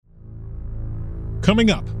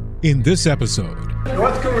Coming up in this episode.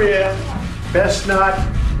 North Korea best not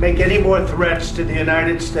make any more threats to the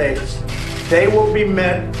United States. They will be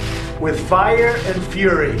met with fire and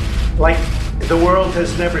fury like the world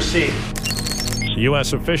has never seen.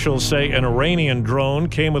 U.S. officials say an Iranian drone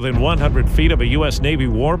came within 100 feet of a U.S. Navy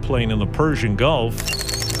warplane in the Persian Gulf.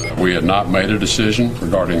 We had not made a decision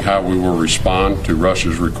regarding how we will respond to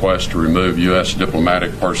Russia's request to remove U.S.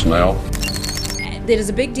 diplomatic personnel. It is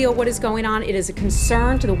a big deal what is going on. It is a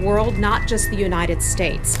concern to the world, not just the United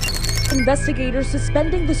States. Investigators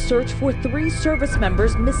suspending the search for 3 service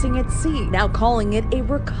members missing at sea, now calling it a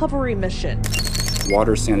recovery mission.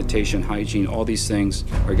 Water, sanitation, hygiene, all these things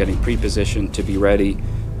are getting pre-positioned to be ready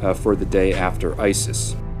for the day after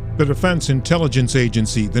ISIS. The Defense Intelligence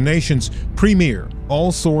Agency, the nation's premier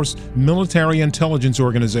all-source military intelligence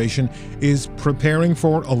organization, is preparing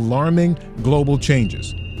for alarming global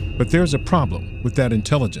changes. But there's a problem with that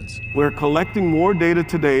intelligence. We're collecting more data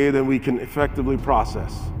today than we can effectively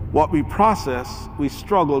process. What we process, we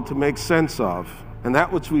struggle to make sense of. And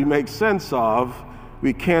that which we make sense of,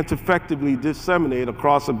 we can't effectively disseminate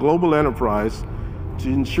across a global enterprise to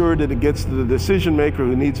ensure that it gets to the decision maker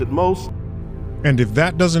who needs it most. And if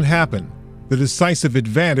that doesn't happen, the decisive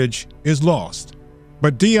advantage is lost.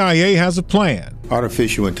 But DIA has a plan.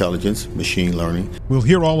 Artificial intelligence, machine learning. We'll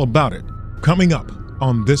hear all about it coming up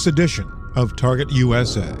on this edition of Target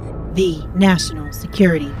USA, the National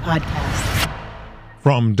Security Podcast.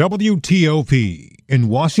 From WTOP in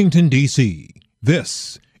Washington, D.C.,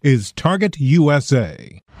 this is Target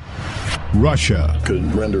USA. Russia could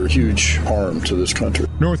render huge harm to this country.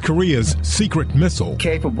 North Korea's secret missile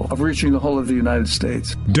capable of reaching the whole of the United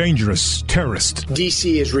States. Dangerous terrorist.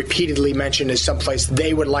 D.C. is repeatedly mentioned as someplace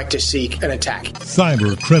they would like to seek an attack.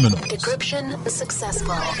 Cyber criminals. Decryption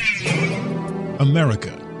successful.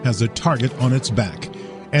 America has a target on its back.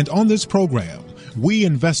 And on this program, we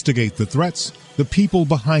investigate the threats, the people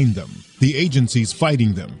behind them, the agencies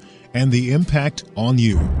fighting them, and the impact on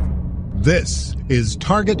you. This is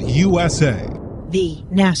Target USA, the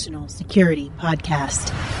National Security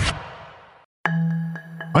Podcast.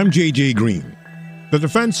 I'm J.J. Green. The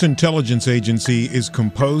Defense Intelligence Agency is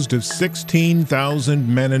composed of 16,000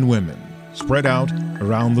 men and women spread out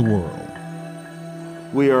around the world.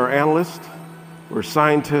 We are analysts, we're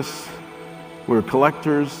scientists, we're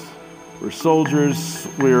collectors, we're soldiers,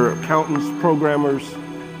 we're accountants, programmers,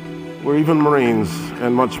 we're even Marines,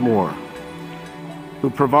 and much more, who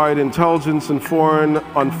provide intelligence on foreign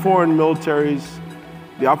militaries,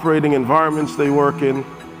 the operating environments they work in,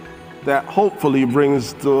 that hopefully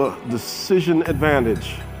brings the decision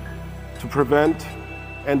advantage to prevent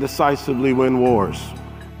and decisively win wars.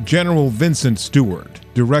 General Vincent Stewart,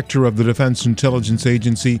 Director of the Defense Intelligence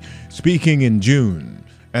Agency, speaking in June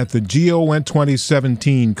at the GOINT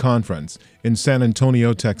 2017 conference in San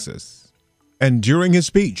Antonio, Texas. And during his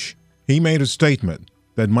speech, he made a statement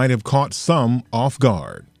that might have caught some off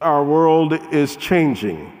guard. Our world is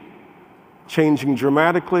changing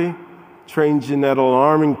dramatically, changing at an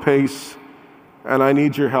alarming pace, and I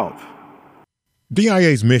need your help.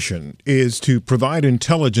 DIA's mission is to provide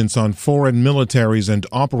intelligence on foreign militaries and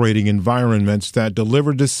operating environments that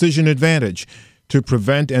deliver decision advantage to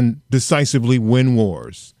prevent and decisively win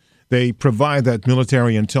wars. They provide that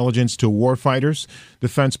military intelligence to warfighters,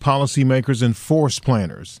 defense policymakers, and force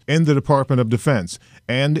planners in the Department of Defense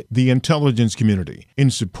and the intelligence community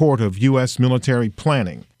in support of U.S. military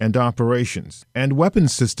planning and operations and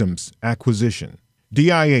weapons systems acquisition.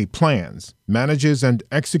 DIA plans, manages, and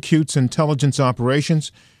executes intelligence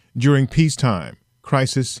operations during peacetime,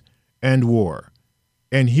 crisis, and war.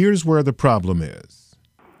 And here's where the problem is.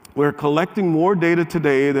 We're collecting more data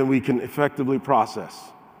today than we can effectively process.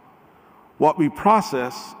 What we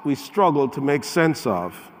process, we struggle to make sense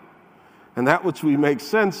of. And that which we make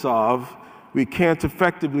sense of, we can't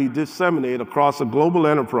effectively disseminate across a global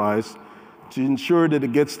enterprise to ensure that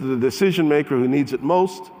it gets to the decision maker who needs it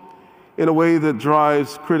most in a way that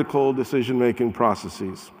drives critical decision-making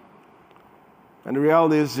processes. And the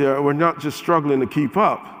reality is we're not just struggling to keep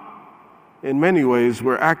up. In many ways,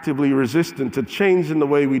 we're actively resistant to change in the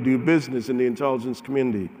way we do business in the intelligence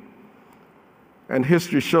community. And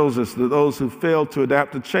history shows us that those who fail to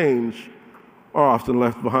adapt to change are often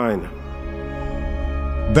left behind.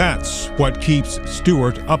 That's what keeps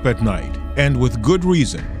Stewart up at night, and with good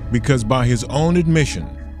reason, because by his own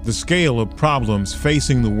admission, the scale of problems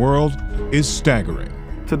facing the world is staggering.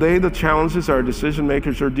 Today, the challenges our decision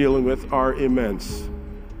makers are dealing with are immense,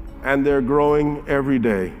 and they're growing every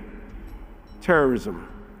day. Terrorism,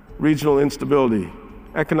 regional instability,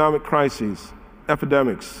 economic crises,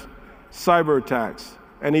 epidemics, cyber attacks,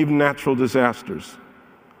 and even natural disasters.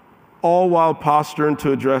 all while posturing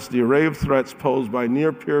to address the array of threats posed by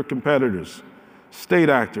near-peer competitors, state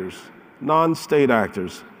actors, non-state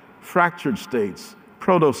actors, fractured states,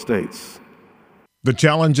 proto-states. The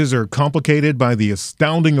challenges are complicated by the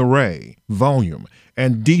astounding array, volume,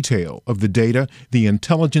 and detail of the data the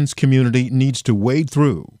intelligence community needs to wade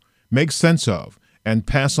through, make sense of, and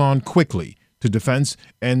pass on quickly to defense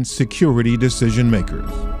and security decision makers.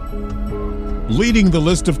 Leading the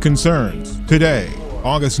list of concerns today,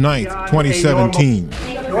 August 9th, 2017.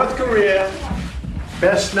 North Korea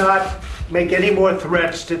best not make any more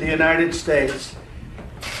threats to the United States.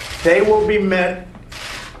 They will be met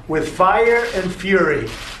with fire and fury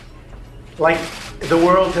like the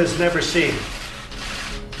world has never seen.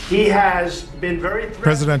 He has been very threatening.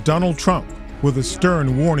 President Donald Trump with a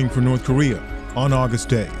stern warning for North Korea on August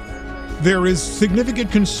 8th. There is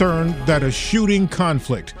significant concern that a shooting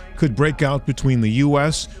conflict could break out between the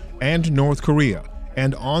U.S. and North Korea.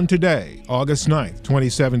 And on today, August 9th,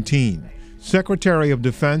 2017, Secretary of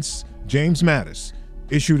Defense James Mattis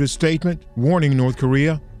issued a statement warning North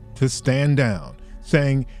Korea to stand down,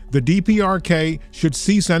 saying the DPRK should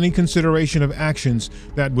cease any consideration of actions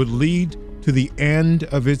that would lead to the end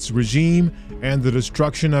of its regime and the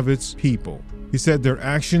destruction of its people. He said their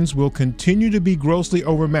actions will continue to be grossly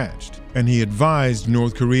overmatched, and he advised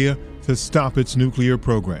North Korea to stop its nuclear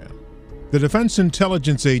program. The Defense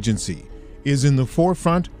Intelligence Agency is in the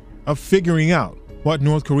forefront of figuring out what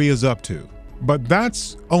North Korea is up to. But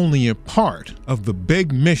that's only a part of the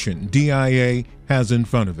big mission DIA has in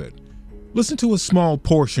front of it. Listen to a small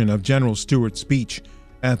portion of General Stewart's speech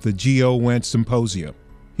at the GEOINT Symposium.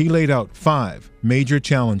 He laid out 5 major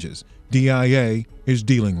challenges DIA is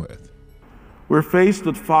dealing with. We're faced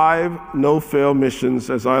with 5 no-fail missions,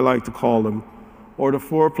 as I like to call them, or the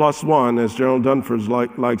 4+1, as General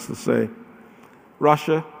Dunford likes to say.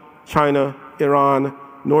 Russia, China, Iran,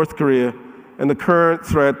 North Korea, and the current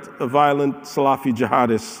threat of violent Salafi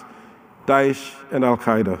jihadists, Daesh and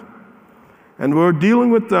Al-Qaeda. And we're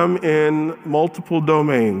dealing with them in multiple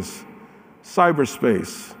domains: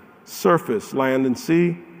 cyberspace, surface, land and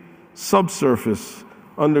sea, subsurface,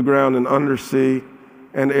 underground and undersea,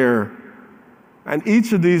 and air. And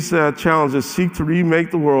each of these challenges seek to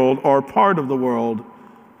remake the world, or part of the world,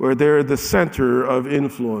 where they're the center of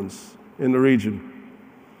influence in the region.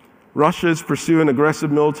 Russia is pursuing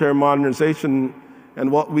aggressive military modernization and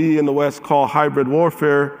what we in the West call hybrid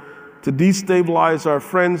warfare to destabilize our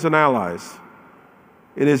friends and allies.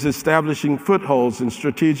 It is establishing footholds in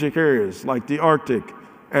strategic areas like the Arctic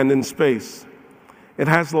and in space. It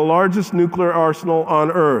has the largest nuclear arsenal on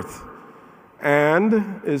Earth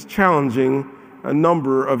and is challenging a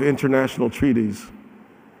number of international treaties.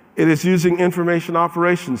 It is using information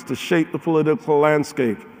operations to shape the political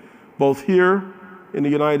landscape, both here in the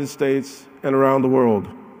United States and around the world.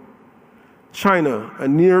 China, a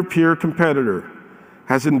near-peer competitor,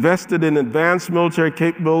 has invested in advanced military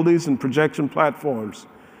capabilities and projection platforms,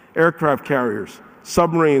 aircraft carriers,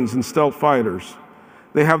 submarines, and stealth fighters.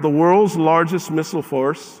 They have the world's largest missile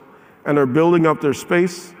force and are building up their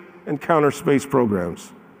space and counter-space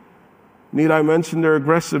programs. Need I mention their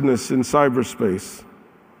aggressiveness in cyberspace?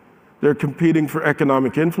 They're competing for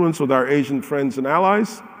economic influence with our Asian friends and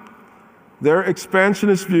allies. Their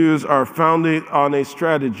expansionist views are founded on a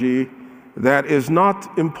strategy that is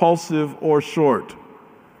not impulsive or short.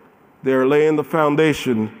 They're laying the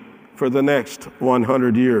foundation for the next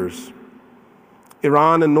 100 years.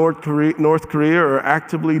 Iran and North Korea are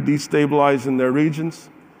actively destabilizing their regions,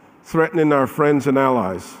 threatening our friends and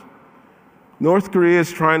allies. North Korea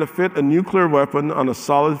is trying to fit a nuclear weapon on a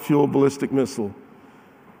solid-fuel ballistic missile,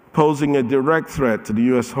 posing a direct threat to the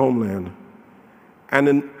U.S. homeland.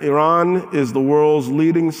 And Iran is the world's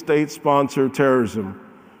leading state sponsor of terrorism,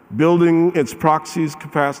 building its proxies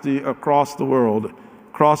capacity across the world,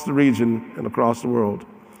 across the region, and across the world.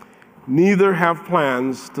 Neither have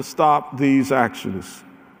plans to stop these actions.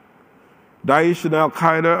 Daesh and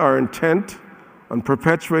Al-Qaeda are intent on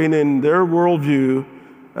perpetuating their worldview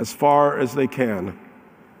as far as they can.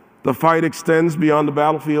 The fight extends beyond the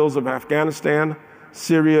battlefields of Afghanistan,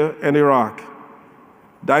 Syria, and Iraq.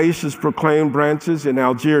 Daesh has proclaimed branches in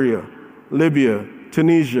Algeria, Libya,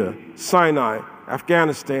 Tunisia, Sinai,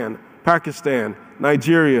 Afghanistan, Pakistan,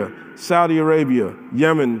 Nigeria, Saudi Arabia,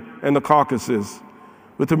 Yemen, and the Caucasus,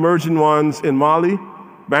 with emerging ones in Mali,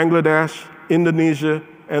 Bangladesh, Indonesia,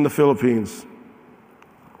 and the Philippines.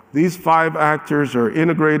 These 5 actors are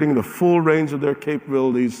integrating the full range of their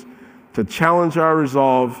capabilities to challenge our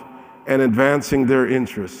resolve and advancing their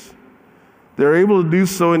interests. They're able to do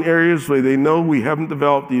so in areas where they know we haven't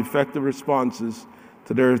developed the effective responses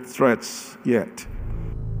to their threats yet.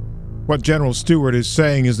 What General Stewart is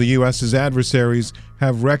saying is the U.S.'s adversaries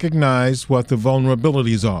have recognized what the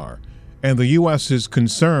vulnerabilities are, and the U.S.'s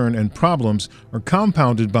concern and problems are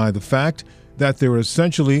compounded by the fact that they're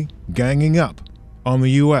essentially ganging up on the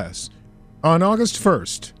U.S. On August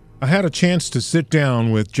 1st, I had a chance to sit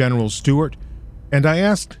down with General Stewart, and I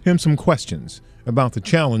asked him some questions about the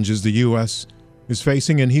challenges the U.S. is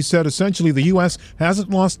facing, and he said essentially the U.S. hasn't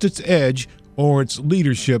lost its edge or its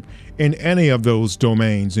leadership in any of those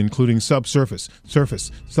domains, including subsurface,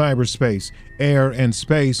 surface, cyberspace, air, and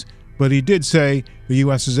space, but he did say the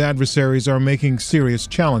U.S.'s adversaries are making serious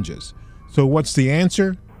challenges. So what's the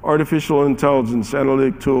answer? Artificial intelligence,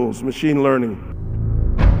 analytic tools, machine learning.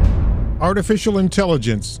 Artificial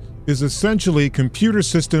intelligence is essentially computer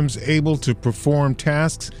systems able to perform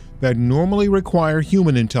tasks that normally require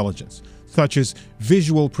human intelligence, such as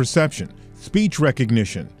visual perception, speech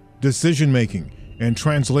recognition, decision-making, and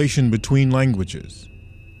translation between languages.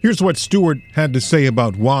 Here's what Stewart had to say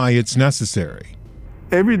about why it's necessary.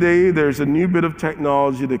 Every day there's a new bit of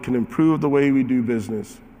technology that can improve the way we do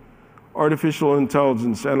business. Artificial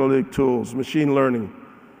intelligence, analytic tools, machine learning.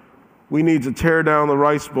 We need to tear down the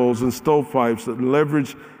rice bowls and stovepipes that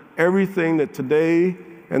leverage everything that today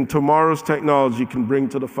and tomorrow's technology can bring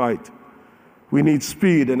to the fight. We need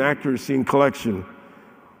speed and accuracy in collection.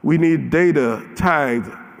 We need data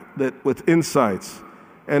tagged with insights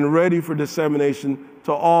and ready for dissemination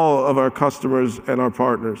to all of our customers and our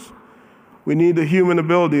partners. We need the human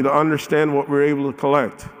ability to understand what we're able to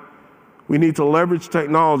collect. We need to leverage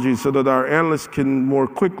technology so that our analysts can more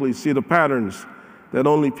quickly see the patterns that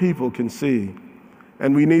only people can see.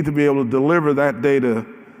 And we need to be able to deliver that data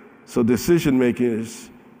so decision makers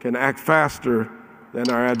can act faster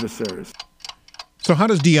than our adversaries. So how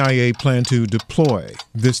does DIA plan to deploy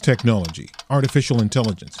this technology, artificial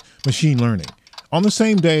intelligence, machine learning? On the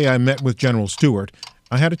same day I met with General Stewart,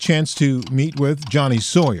 I had a chance to meet with Johnny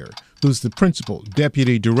Sawyer, who's the Principal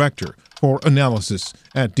Deputy Director for Analysis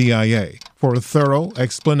at DIA, for a thorough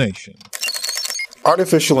explanation.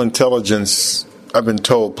 Artificial intelligence, I've been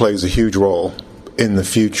told, plays a huge role in the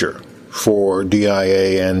future for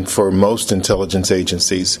DIA and for most intelligence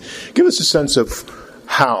agencies. Give us a sense of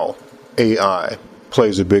how AI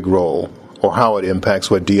plays a big role or how it impacts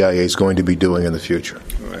what DIA is going to be doing in the future.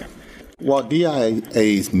 Right. While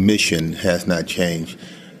DIA's mission has not changed,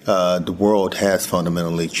 the world has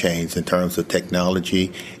fundamentally changed in terms of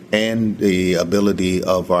technology and the ability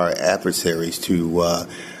of our adversaries to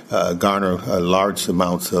garner large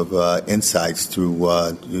amounts of insights through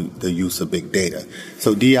the use of big data.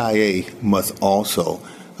 So DIA must also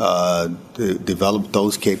develop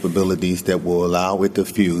those capabilities that will allow it to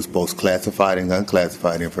fuse both classified and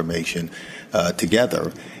unclassified information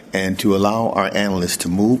together, and to allow our analysts to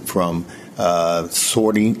move from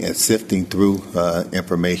sorting and sifting through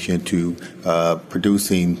information to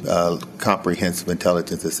producing comprehensive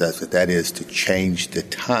intelligence assessment. That is, to change the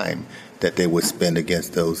time that they would spend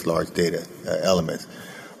against those large data elements.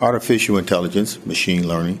 Artificial intelligence, machine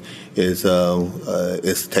learning, is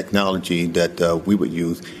technology that we would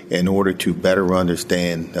use in order to better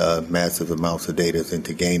understand massive amounts of data and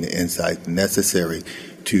to gain the insight necessary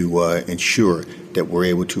to ensure that we're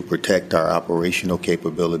able to protect our operational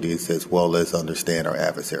capabilities as well as understand our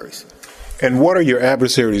adversaries. And what are your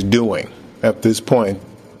adversaries doing at this point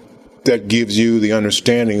that gives you the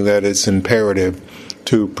understanding that it's imperative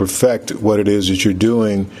to perfect what it is that you're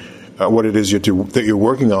doing, what it is that you're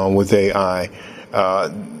working on with AI,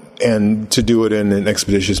 and to do it in an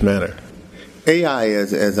expeditious manner? AI,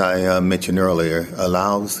 as I mentioned earlier,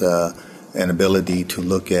 allows an ability to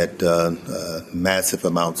look at massive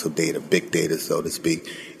amounts of data, big data, so to speak,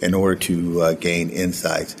 in order to gain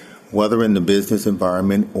insights, whether in the business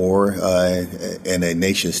environment or in a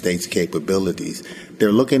nation-state's capabilities.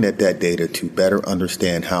 They're looking at that data to better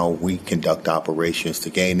understand how we conduct operations, to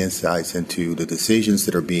gain insights into the decisions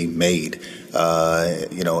that are being made,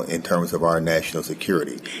 in terms of our national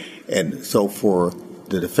security. And so for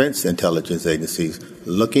the defense intelligence agencies,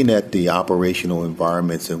 looking at the operational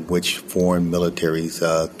environments in which foreign militaries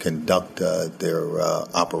conduct their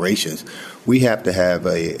operations, we have to have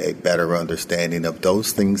a better understanding of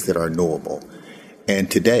those things that are knowable. And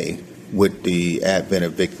today, with the advent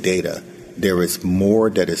of big data, there is more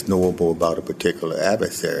that is knowable about a particular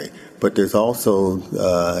adversary, but there's also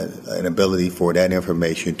an ability for that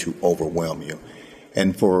information to overwhelm you.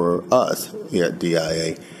 And for us here at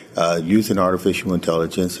DIA, using artificial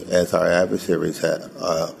intelligence, as our adversaries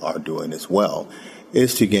are doing as well,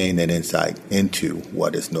 is to gain an insight into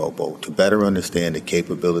what is knowable, to better understand the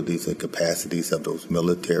capabilities and capacities of those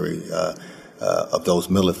militaries,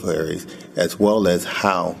 as well as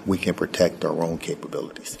how we can protect our own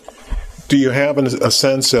capabilities. Do you have a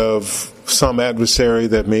sense of some adversary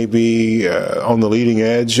that may be on the leading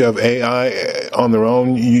edge of AI on their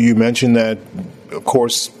own? You mentioned that, of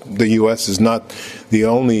course, the U.S. is not the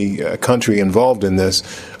only country involved in this.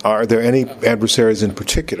 Are there any adversaries in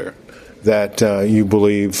particular that you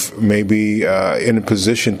believe may be in a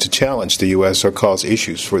position to challenge the U.S. or cause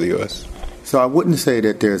issues for the U.S.? So I wouldn't say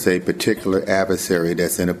that there's a particular adversary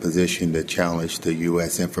that's in a position to challenge the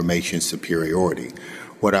U.S. information superiority.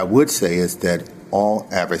 What I would say is that all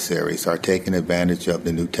adversaries are taking advantage of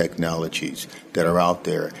the new technologies that are out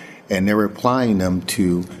there, and they're applying them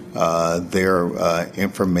to their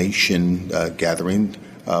information gathering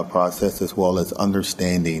process, as well as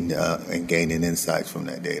understanding and gaining insights from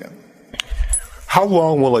that data. How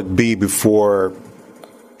long will it be before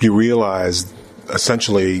you realize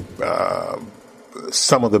essentially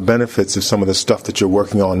some of the benefits of some of the stuff that you're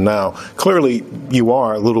working on now? Clearly, you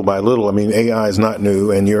are little by little. I mean, AI is not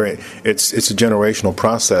new, and it's a generational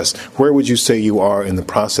process. Where would you say you are in the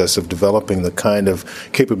process of developing the kind of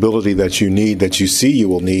capability that you need, that you see you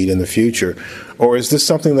will need in the future? Or is this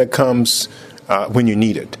something that comes when you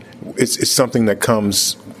need it? It's something that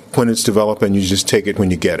comes when it's developed and you just take it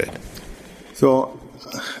when you get it? So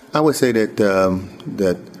I would say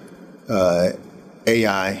that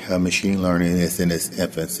AI, machine learning, is in its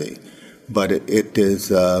infancy, but it is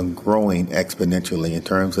growing exponentially in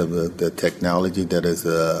terms of the technology that is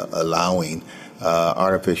allowing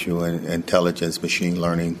artificial intelligence, machine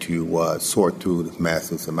learning to sort through the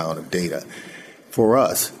massive amount of data. For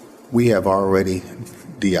us, we have already,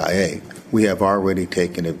 DIA, we have already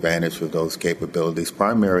taken advantage of those capabilities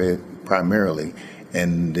primarily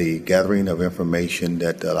and the gathering of information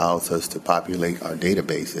that allows us to populate our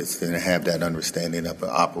databases and have that understanding of an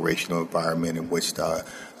operational environment in which the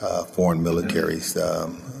foreign militaries,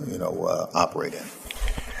 operate in.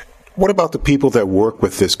 What about the people that work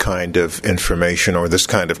with this kind of information or this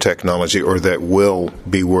kind of technology, or that will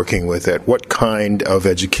be working with it? What kind of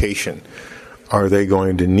education are they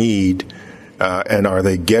going to need? And are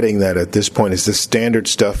they getting that at this point? Is this standard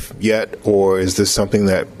stuff yet, or is this something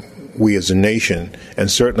that we as a nation, and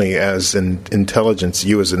certainly as an intelligence,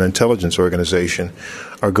 you as an intelligence organization,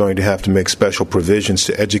 are going to have to make special provisions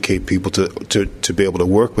to educate people to be able to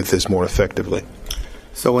work with this more effectively?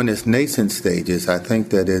 So in its nascent stages, I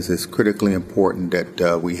think that it is critically important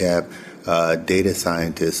that we have data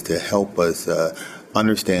scientists to help us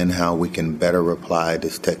understand how we can better apply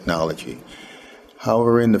this technology.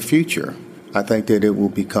 However, in the future, I think that it will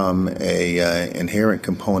become an inherent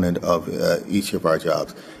component of each of our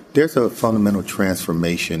jobs. There's a fundamental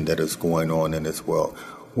transformation that is going on in this world.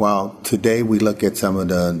 While today we look at some of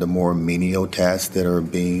the more menial tasks that are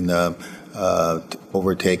being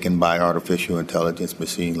overtaken by artificial intelligence,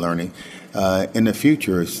 machine learning, in the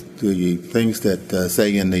future, the things that,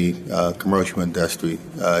 say, in the commercial industry,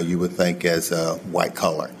 you would think as white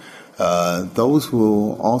collar, those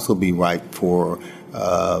will also be ripe for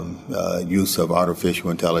use of artificial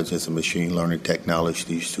intelligence and machine learning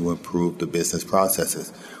technologies to improve the business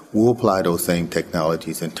processes. We'll apply those same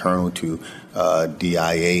technologies internal to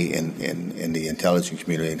DIA and the intelligence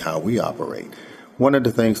community and how we operate. One of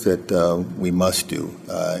the things that we must do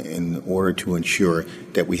in order to ensure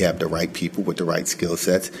that we have the right people with the right skill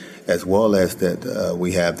sets, as well as that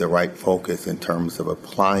we have the right focus in terms of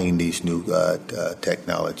applying these new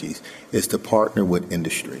technologies, is to partner with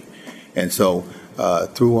industry. And so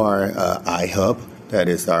through our iHub, that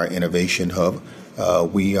is our innovation hub,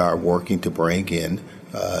 we are working to bring in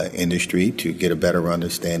industry to get a better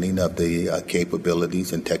understanding of the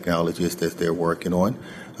capabilities and technologies that they're working on.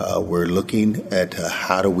 We're looking at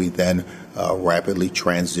how do we then rapidly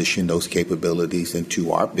transition those capabilities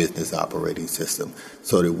into our business operating system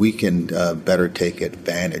so that we can better take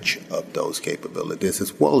advantage of those capabilities,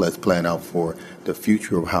 as well as plan out for the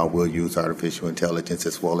future of how we'll use artificial intelligence,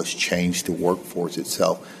 as well as change the workforce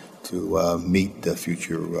itself to meet the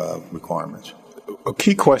future requirements. A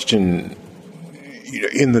key question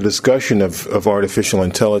in the discussion of artificial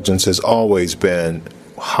intelligence has always been,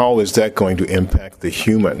 how is that going to impact the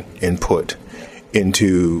human input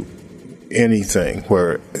into anything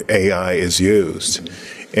where AI is used?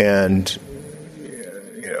 And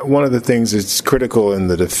one of the things that's critical in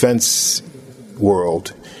the defense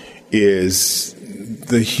world is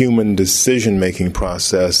the human decision-making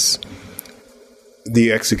process,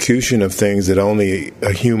 the execution of things that only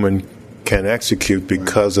a human can execute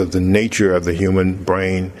because of the nature of the human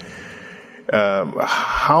brain.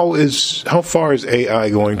 How far is AI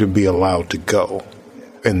going to be allowed to go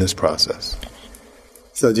in this process?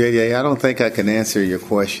 So, JJ, I don't think I can answer your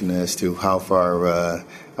question as to how far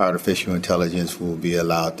artificial intelligence will be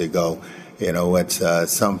allowed to go. At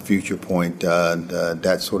some future point,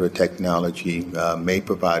 that sort of technology may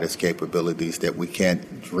provide us capabilities that we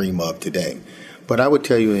can't dream of today. But I would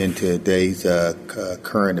tell you, in today's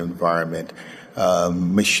current environment,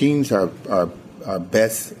 machines are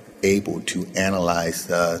best able to analyze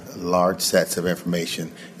large sets of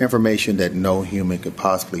information that no human could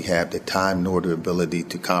possibly have the time nor the ability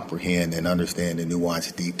to comprehend and understand the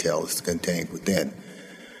nuanced details contained within.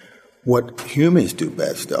 What humans do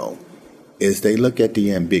best, though, is they look at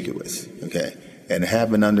the ambiguous, and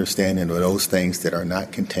have an understanding of those things that are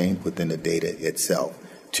not contained within the data itself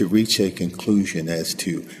to reach a conclusion as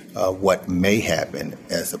to what may happen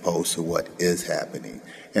as opposed to what is happening.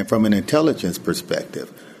 And from an intelligence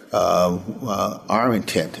perspective, our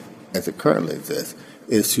intent, as it currently exists,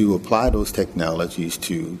 is to apply those technologies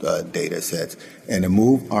to data sets and to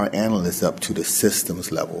move our analysts up to the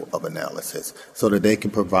systems level of analysis so that they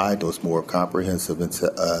can provide those more comprehensive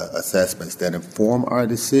assessments that inform our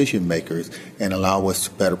decision makers and allow us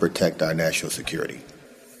to better protect our national security.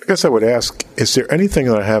 I guess I would ask, is there anything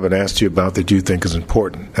that I haven't asked you about that you think is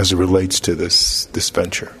important as it relates to this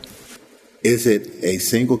venture? Is it a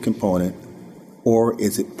single component, or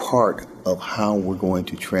is it part of how we're going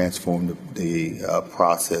to transform the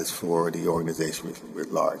process for the organization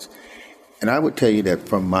at large? And I would tell you that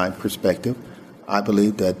from my perspective, I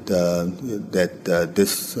believe that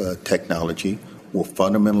this technology will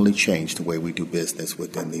fundamentally change the way we do business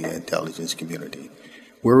within the intelligence community.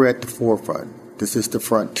 We're at the forefront. This is the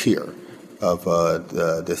frontier of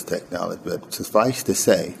this technology. But suffice to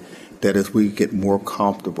say that as we get more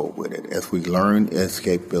comfortable with it, as we learn its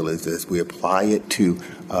capabilities, as we apply it to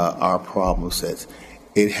our problem sets,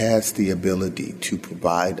 it has the ability to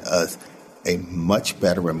provide us a much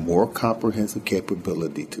better and more comprehensive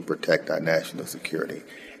capability to protect our national security.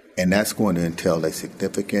 And that's going to entail a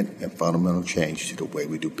significant and fundamental change to the way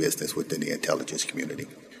we do business within the intelligence community.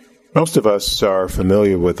 Most of us are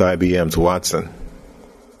familiar with IBM's Watson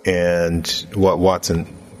and what Watson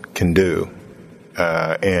can do.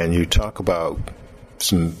 And you talk about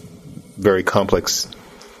some very complex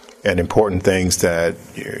and important things that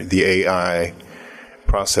the AI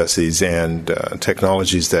processes and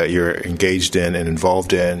technologies that you're engaged in and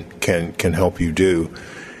involved in can help you do.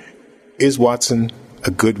 Is Watson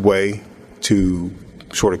a good way to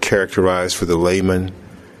sort of characterize for the layman,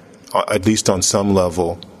 at least on some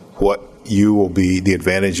level, what you will be, the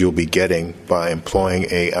advantage you'll be getting by employing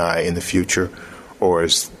AI in the future, or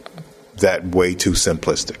is that way too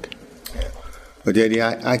simplistic? Well,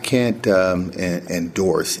 JD, I can't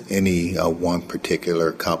endorse any one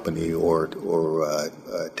particular company or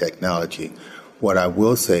technology. What I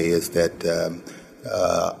will say is that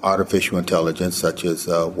artificial intelligence, such as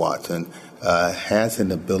Watson, has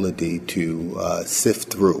an ability to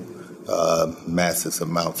sift through massive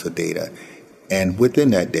amounts of data, and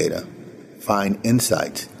within that data, find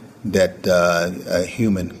insights that a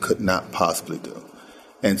human could not possibly do.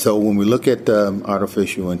 And so when we look at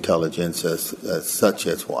artificial intelligence such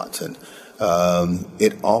as Watson,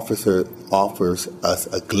 it offers us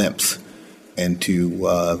a glimpse into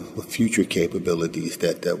future capabilities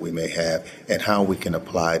that we may have and how we can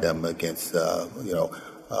apply them against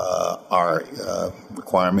our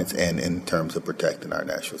requirements and in terms of protecting our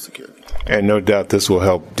national security. And no doubt this will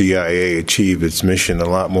help DIA achieve its mission a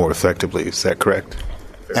lot more effectively. Is that correct?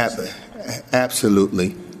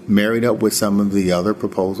 Absolutely. Married up with some of the other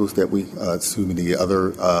proposals that the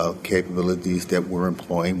other capabilities that we're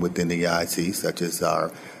employing within the IC, such as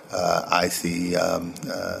our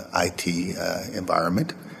IT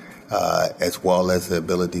environment, as well as the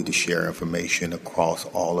ability to share information across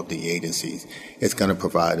all of the agencies, it's going to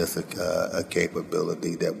provide us a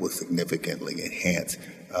capability that will significantly enhance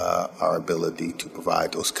our ability to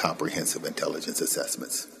provide those comprehensive intelligence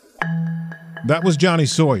assessments. That was Johnny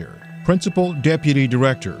Sawyer, Principal Deputy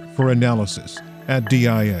Director for Analysis at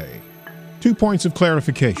DIA. 2 points of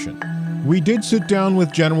clarification. We did sit down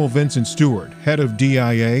with General Vincent Stewart, head of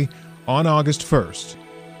DIA, on August 1st.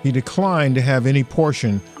 He declined to have any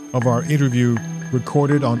portion of our interview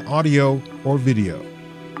recorded on audio or video.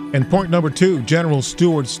 And point number 2, General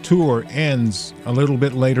Stewart's tour ends a little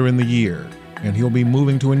bit later in the year, and he'll be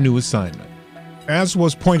moving to a new assignment. As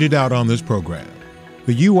was pointed out on this program,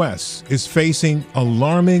 the U.S. is facing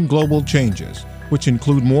alarming global changes, which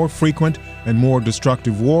include more frequent and more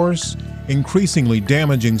destructive wars, increasingly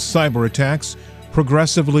damaging cyber attacks,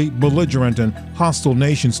 progressively belligerent and hostile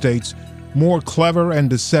nation states, more clever and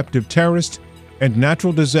deceptive terrorists, and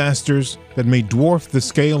natural disasters that may dwarf the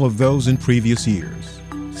scale of those in previous years.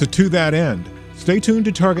 So to that end, stay tuned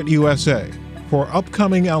to Target USA for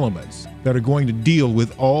upcoming elements that are going to deal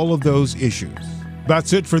with all of those issues.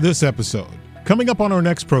 That's it for this episode. Coming up on our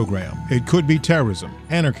next program, it could be terrorism,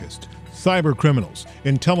 anarchists, cyber criminals,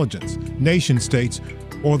 intelligence, nation states,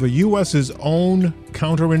 or the U.S.'s own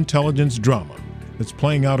counterintelligence drama that's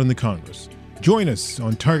playing out in the Congress. Join us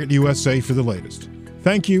on Target USA for the latest.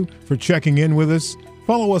 Thank you for checking in with us.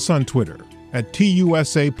 Follow us on Twitter at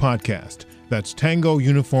TUSA Podcast. That's Tango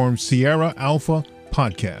Uniform Sierra Alpha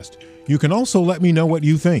Podcast. You can also let me know what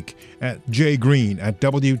you think at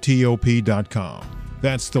jgreen@WTOP.com.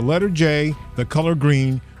 That's the letter J, the color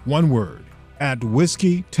green, one word, at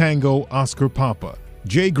Whiskey Tango Oscar Papa,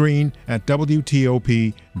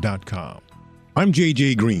 jgreen@WTOP.com. I'm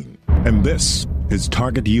JJ Green, and this is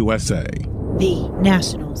Target USA, the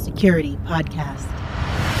National Security Podcast.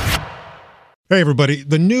 Hey everybody,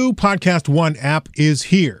 the new Podcast One app is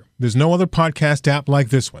here. There's no other podcast app like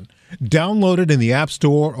this one. Download it in the App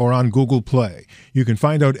Store or on Google Play. You can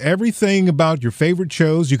find out everything about your favorite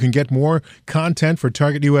shows. You can get more content for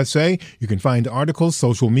Target USA. You can find articles,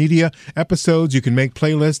 social media, episodes. You can make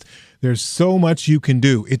playlists. There's so much you can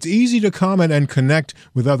do. It's easy to comment and connect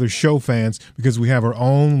with other show fans because we have our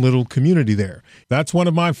own little community there. That's one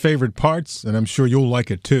of my favorite parts, and I'm sure you'll like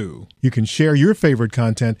it too. You can share your favorite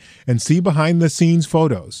content and see behind-the-scenes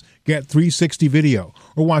photos, get 360 video,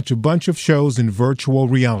 or watch a bunch of shows in virtual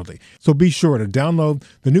reality. So be sure to download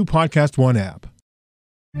the new Podcast One app.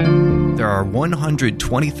 There are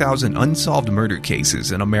 120,000 unsolved murder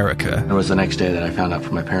cases in America. It was the next day that I found out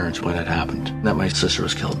from my parents what had happened, that my sister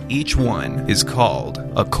was killed. Each one is called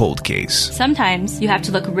a cold case. Sometimes you have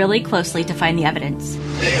to look really closely to find the evidence.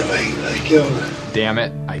 Damn, I killed her. Damn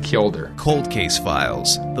it, I killed her. Cold Case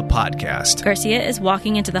Files, the podcast. Garcia is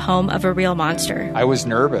walking into the home of a real monster. I was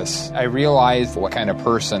nervous. I realized what kind of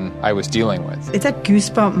person I was dealing with. It's a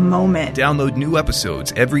goosebump moment. Download new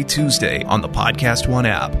episodes every Tuesday on the Podcast One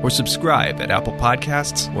app or subscribe at Apple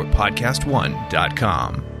Podcasts or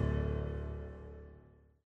PodcastOne.com.